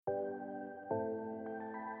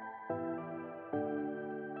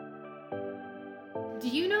Do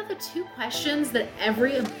you know the two questions that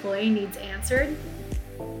every employee needs answered?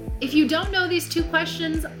 If you don't know these two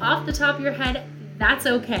questions off the top of your head, that's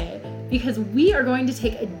okay, because we are going to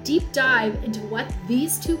take a deep dive into what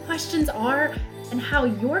these two questions are and how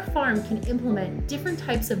your farm can implement different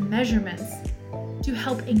types of measurements to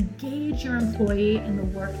help engage your employee in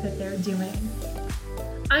the work that they're doing.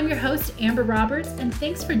 I'm your host, Amber Roberts, and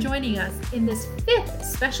thanks for joining us in this 5th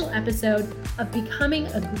special episode of Becoming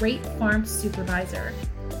a Great Farm Supervisor.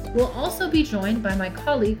 We'll also be joined by my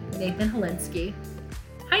colleague, Nathan Holinsky.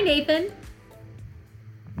 Hi, Nathan.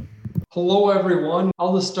 Hello, everyone.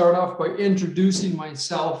 I'll just start off by introducing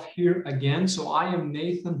myself here again. So I am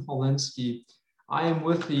Nathan Holinsky. I am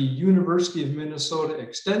with the University of Minnesota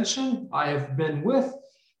Extension. I have been with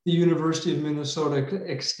the University of Minnesota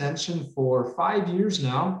Extension for 5 years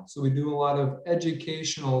now. So we do a lot of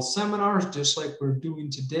educational seminars, just like we're doing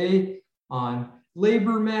today, on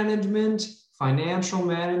labor management, financial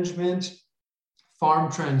management,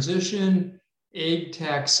 farm transition, ag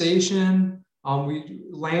taxation,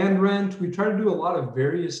 land rent. We try to do a lot of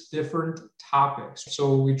various different topics.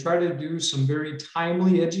 So we try to do some very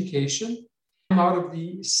timely education. I'm out of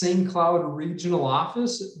the St. Cloud Regional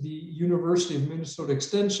Office. The University of Minnesota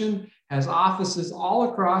Extension has offices all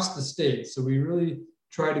across the state. So we really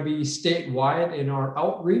try to be statewide in our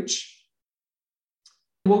outreach.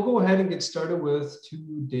 We'll go ahead and get started with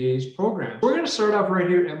today's program. We're going to start off right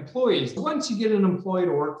here, employees. Once you get an employee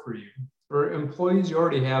to work for you, or employees you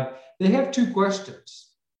already have, they have two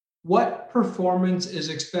questions. What performance is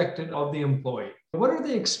expected of the employee? What are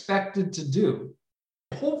they expected to do?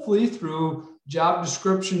 Hopefully through job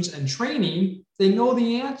descriptions and training, they know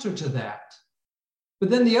the answer to that.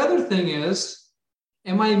 But then the other thing is,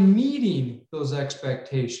 am I meeting those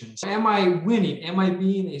expectations? Am I winning? Am I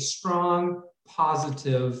being a strong,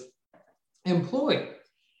 positive employee?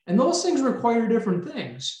 And those things require different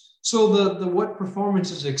things. So the what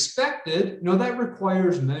performance is expected, that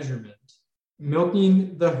requires measurement.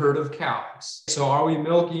 Milking the herd of cows. So are we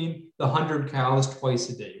milking the 100 cows twice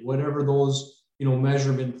a day? Whatever those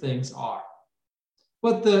measurement things are.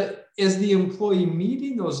 But is the employee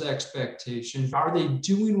meeting those expectations? Are they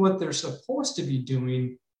doing what they're supposed to be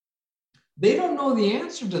doing? They don't know the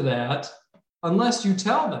answer to that unless you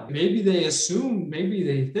tell them. Maybe they assume, maybe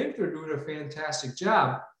they think they're doing a fantastic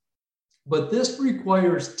job. But this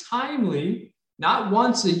requires timely, not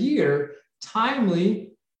once a year,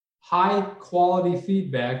 timely, high quality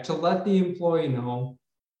feedback to let the employee know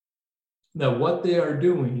that what they are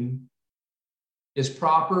doing is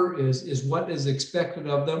proper, is what is expected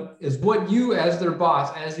of them, is what you as their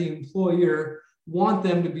boss, as the employer, want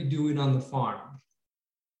them to be doing on the farm.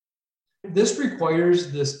 This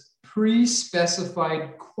requires this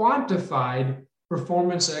pre-specified, quantified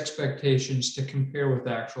performance expectations to compare with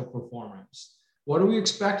actual performance. What do we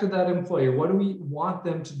expect of that employee? What do we want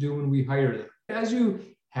them to do when we hire them? As you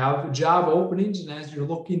have job openings and as you're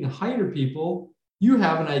looking to hire people, you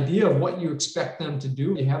have an idea of what you expect them to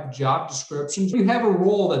do. You have job descriptions. You have a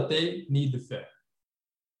role that they need to fit.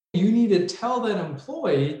 You need to tell that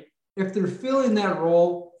employee if they're filling that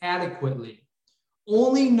role adequately.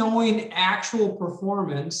 Only knowing actual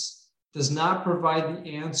performance does not provide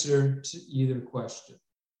the answer to either question.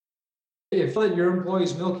 If your employee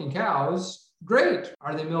is milking cows, great.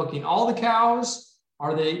 Are they milking all the cows?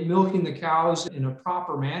 Are they milking the cows in a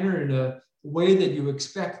proper manner, in a way that you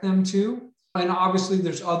expect them to? And obviously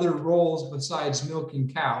there's other roles besides milking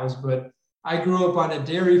cows, but I grew up on a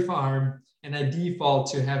dairy farm and I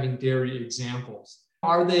default to having dairy examples.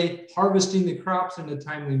 Are they harvesting the crops in a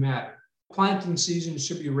timely manner? Planting season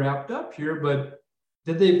should be wrapped up here, but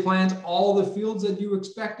did they plant all the fields that you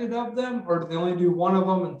expected of them, or did they only do one of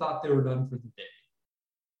them and thought they were done for the day?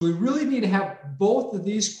 We really need to have both of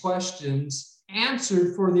these questions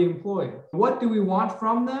answered for the employee. What do we want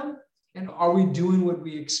from them? And are we doing what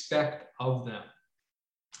we expect of them?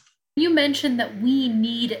 You mentioned that we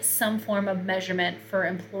need some form of measurement for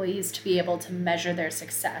employees to be able to measure their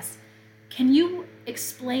success. Can you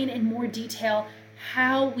explain in more detail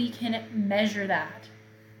how we can measure that?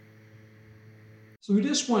 So we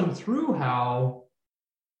just went through how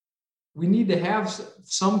we need to have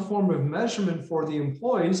some form of measurement for the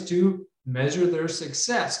employees to measure their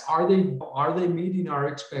success. Are they meeting our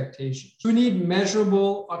expectations? We need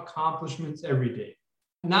measurable accomplishments every day,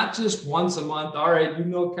 not just once a month. All right, you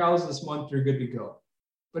milk cows this month, you're good to go.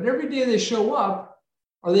 But every day they show up,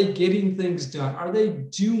 are they getting things done? Are they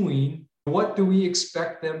doing what do we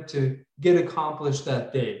expect them to get accomplished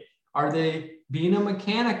that day? Are they being a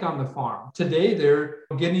mechanic on the farm? Today, they're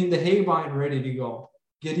getting the hay vine ready to go,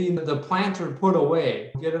 getting the planter put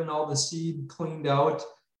away, getting all the seed cleaned out,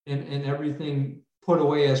 and everything put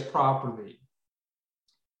away as properly.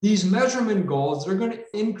 These measurement goals, they're going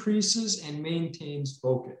to increases and maintains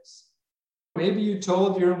focus. Maybe you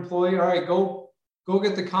told your employee, all right, go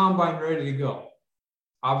get the combine ready to go.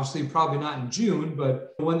 Obviously, probably not in June,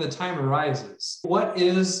 but when the time arises. What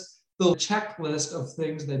is the checklist of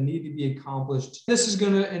things that need to be accomplished? This is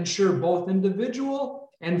going to ensure both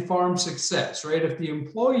individual and farm success, right? If the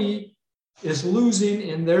employee is losing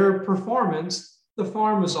in their performance, the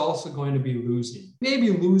farm is also going to be losing.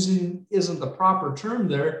 Maybe losing isn't the proper term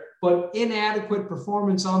there, but inadequate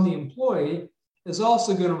performance on the employee is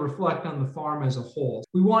also going to reflect on the farm as a whole.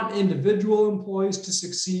 We want individual employees to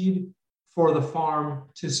succeed, for the farm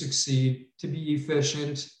to succeed, to be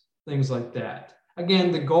efficient, things like that. Again,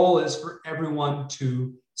 the goal is for everyone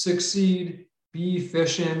to succeed, be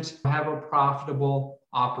efficient, have a profitable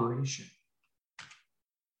operation.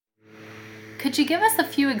 Could you give us a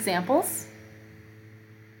few examples?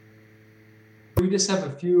 We just have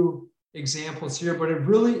a few examples here, but it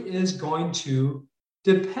really is going to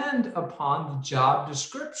depend upon the job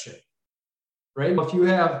description, right? If you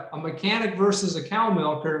have a mechanic versus a cow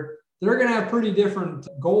milker, they're going to have pretty different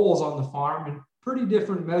goals on the farm and pretty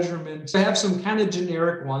different measurements. They have some kind of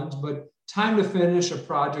generic ones, but time to finish a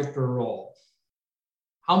project or role.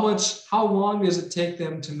 How long does it take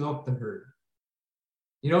them to milk the herd?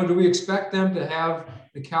 Do we expect them to have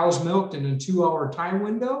the cows milked in a 2-hour time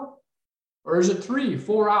window? Or is it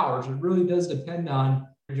 3-4 hours? It really does depend on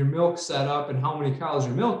your milk setup and how many cows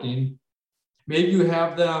you're milking. Maybe you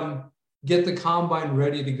have them get the combine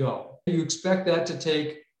ready to go. You expect that to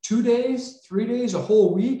take 2 days, 3 days, a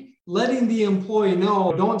whole week, letting the employee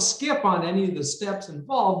know, don't skip on any of the steps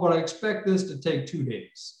involved, but I expect this to take 2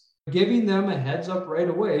 days. Giving them a heads up right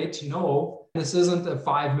away to know this isn't a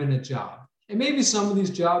 5-minute job. And maybe some of these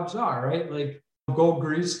jobs are, right? Like go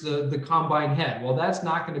grease the combine head. Well, that's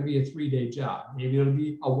not going to be a 3-day job. Maybe it'll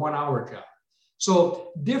be a 1-hour job.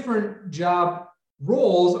 So different job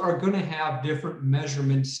roles are going to have different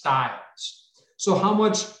measurement styles. So how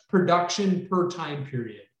much production per time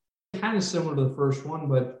period? Kind of similar to the first one,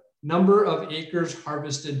 but number of acres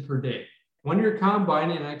harvested per day. When you're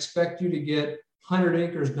combining, I expect you to get 100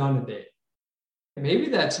 acres done a day. Maybe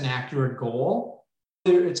that's an accurate goal.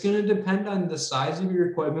 It's going to depend on the size of your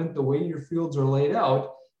equipment, the way your fields are laid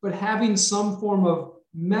out, but having some form of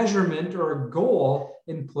measurement or a goal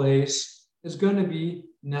in place is going to be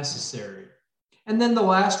necessary. And then the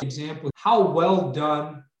last example, how well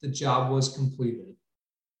done the job was completed.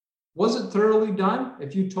 Was it thoroughly done?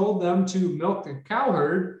 If you told them to milk the cow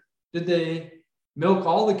herd, did they milk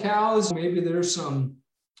all the cows? Maybe there's some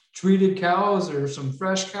treated cows or some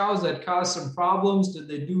fresh cows that caused some problems. Did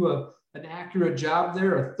they do an accurate job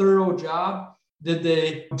there, a thorough job? Did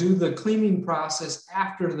they do the cleaning process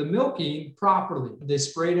after the milking properly? Did they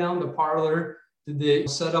spray down the parlor? Did they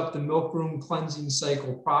set up the milk room cleansing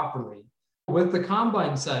cycle properly? With the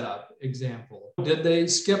combine setup example, did they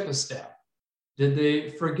skip a step? Did they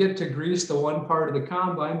forget to grease the one part of the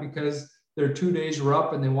combine because their 2 days were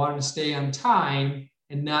up and they wanted to stay on time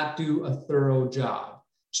and not do a thorough job?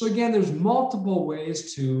 So again, there's multiple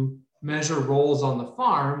ways to measure roles on the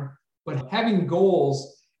farm, but having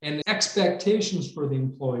goals and expectations for the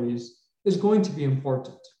employees is going to be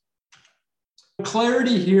important.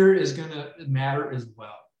 Clarity here is going to matter as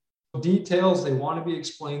well. Details, they want to be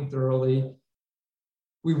explained thoroughly.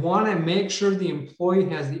 We want to make sure the employee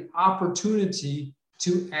has the opportunity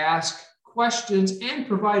to ask questions and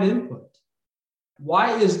provide input.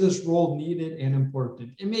 Why is this role needed and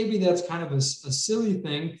important? And maybe that's kind of a silly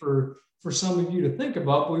thing for some of you to think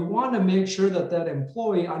about, but we want to make sure that that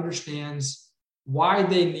employee understands why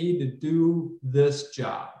they need to do this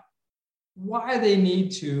job. Why they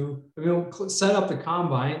need to set up the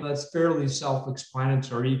combine. That's fairly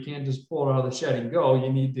self-explanatory. You can't just pull it out of the shed and go.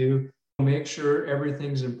 You need to make sure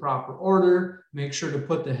everything's in proper order, make sure to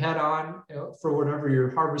put the head on for whatever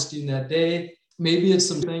you're harvesting that day. Maybe it's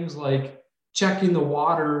some things like checking the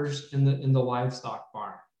waters in the livestock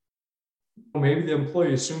barn. Maybe the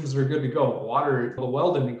employee assumes they're good to go. The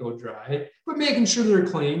well didn't go dry, but making sure they're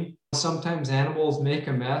clean. Sometimes animals make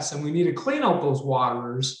a mess and we need to clean out those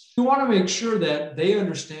waterers. We want to make sure that they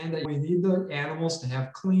understand that we need the animals to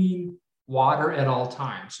have clean water at all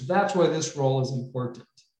times. So that's why this role is important.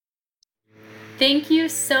 Thank you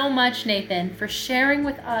so much, Nathan, for sharing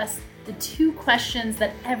with us the 2 questions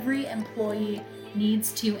that every employee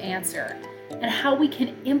needs to answer and how we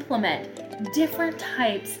can implement different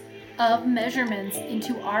types of measurements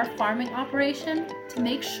into our farming operation to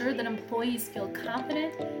make sure that employees feel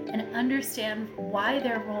confident and understand why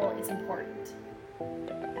their role is important.